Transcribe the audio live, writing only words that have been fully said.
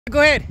Go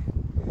ahead.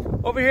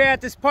 Over here at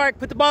this park,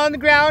 put the ball on the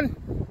ground.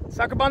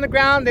 Soccer ball on the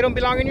ground. They don't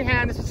belong in your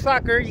hand. This is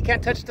soccer. You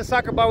can't touch the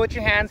soccer ball with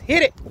your hands.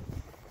 Hit it.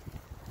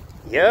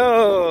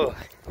 Yo.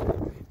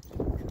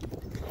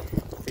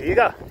 There you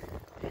go.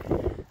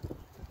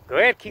 Go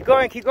ahead. Keep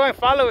going. Keep going.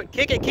 Follow it.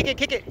 Kick it. Kick it.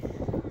 Kick it.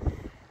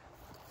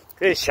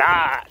 Good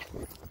shot.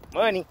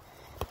 Money.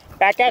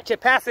 Back at you.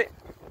 Pass it.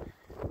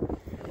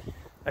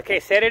 Okay,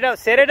 set it up.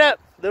 Set it up.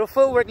 Little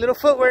footwork. Little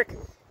footwork.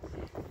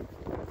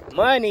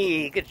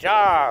 Money. Good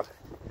job.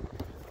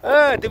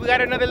 Do we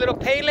got another little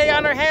Pelle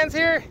on our hands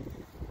here?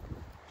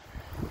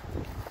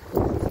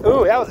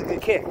 Ooh, that was a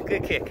good kick.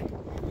 Good kick.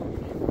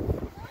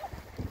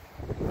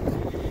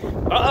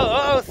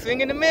 Uh-oh,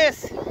 swing and a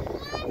miss.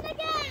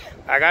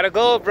 I got a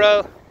goal,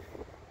 bro.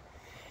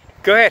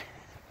 Go ahead.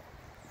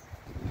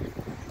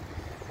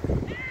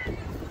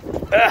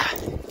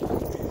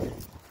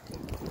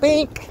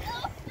 Bink.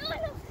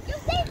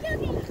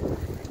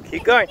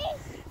 Keep going.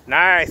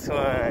 Nice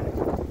one.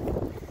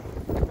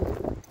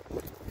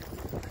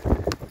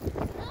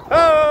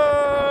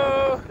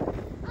 Oh!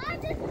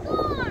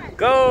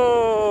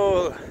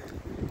 Goal!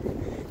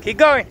 Keep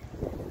going.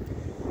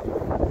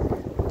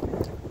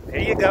 There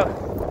you go.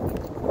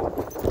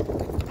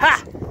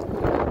 Ha!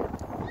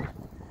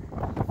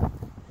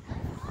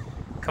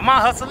 Come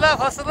on, hustle up,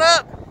 hustle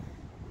up.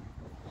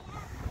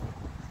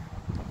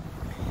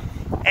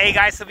 Hey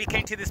guys, so we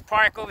came to this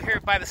park over here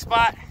by the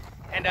spot,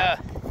 and I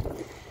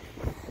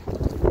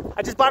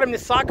just bought him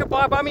this soccer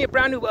ball. I bought me a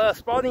brand new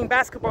Spalding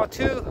basketball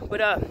too,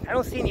 but I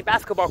don't see any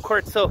basketball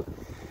courts, so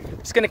I'm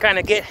just gonna kind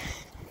of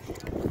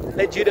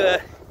let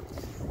Judah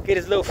get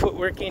his little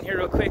footwork in here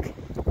real quick.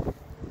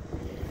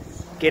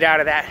 Get out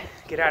of that,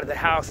 get out of the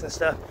house and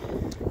stuff.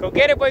 Go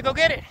get it, boy, go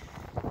get it.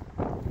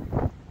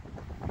 Go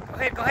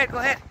ahead, go ahead, go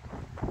ahead.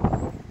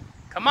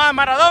 Come on,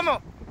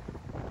 Maradomo.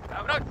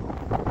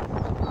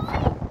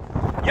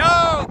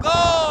 Yo,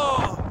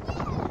 go!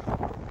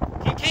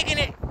 Keep kicking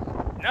it.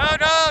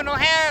 No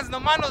hands, no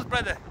manos,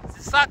 brother. This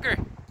is soccer.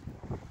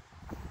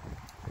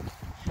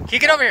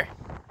 Kick it over here.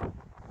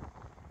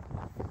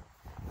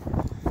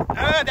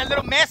 That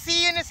little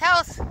Messi in his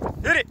house.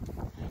 Hit it.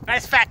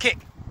 Nice fat kick.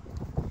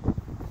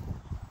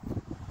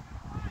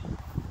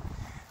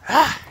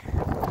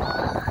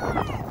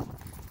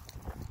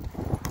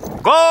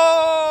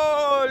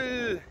 Goal!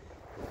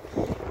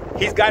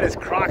 He's got his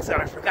Crocs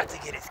on. I forgot to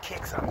get his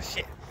kicks on.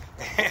 Shit.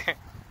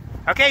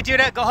 Okay,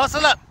 Judah, go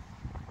hustle up.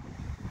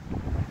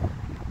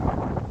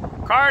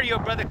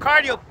 Cardio, brother,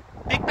 cardio.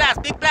 Big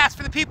blast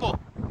for the people.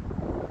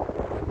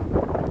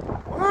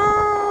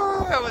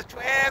 Woo, that was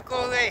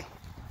chueco, eh?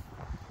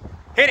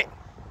 Hit it.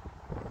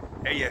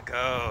 There you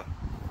go.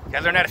 You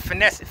gotta learn how to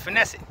finesse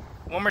it.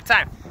 One more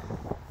time.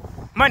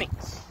 Money.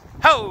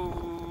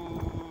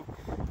 Ho!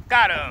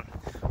 Got him.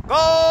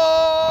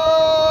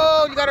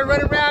 Goal! You gotta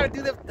run around and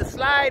do the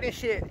slide and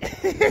shit.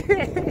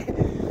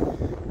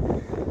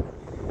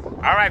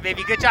 All right,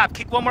 baby, good job.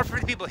 Kick one more for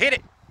the people. Hit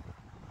it.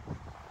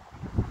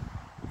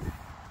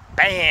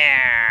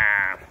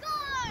 Bam!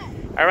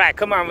 All right,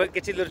 come on, we'll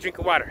get you a little drink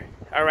of water.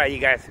 All right, you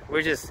guys,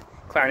 we're just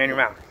clowning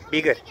around.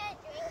 Be good.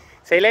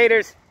 Say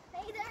laters.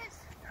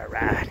 All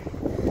right.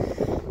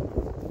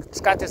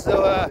 Just got this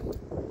little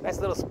nice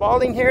little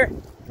Spalding here.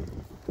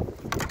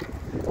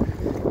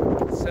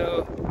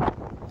 So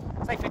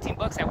it's like 15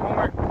 bucks at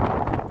Walmart.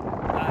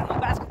 No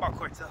basketball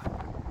courts though.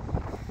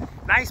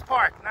 Nice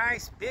park,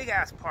 nice big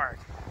ass park.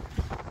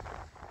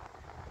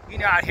 You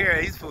know, out here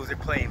these fools are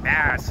playing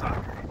mad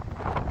soccer.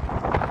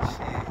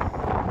 Shit.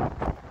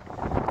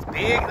 It's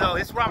big though.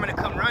 This is where I'm gonna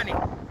come running.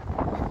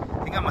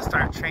 I think I'm gonna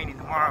start training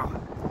tomorrow.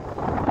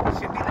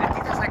 Should be. I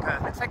think that's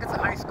looks like it's a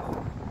high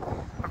school.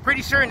 I'm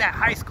pretty sure in that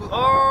high school.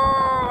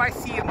 Oh, I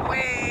see him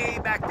way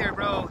back there,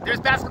 bro. There's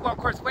basketball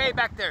courts way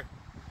back there.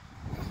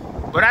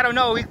 But I don't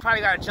know. We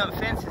probably gotta jump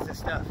fences and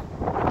stuff.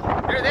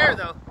 They're there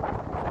though.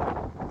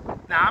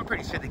 Nah, I'm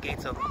pretty sure the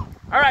gate's open.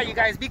 All right, you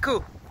guys, be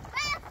cool.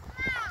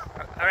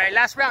 All right,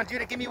 last round,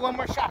 Judah. Give me one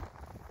more shot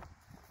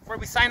before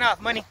we sign off.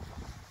 Money.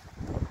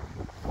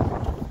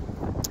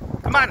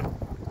 Come on.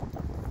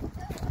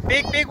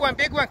 Big one.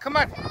 Come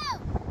on.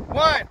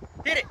 One.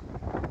 Hit it.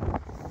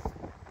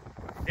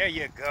 There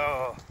you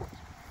go.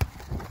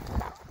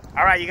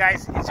 All right, you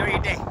guys. Enjoy your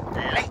day.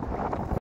 Late.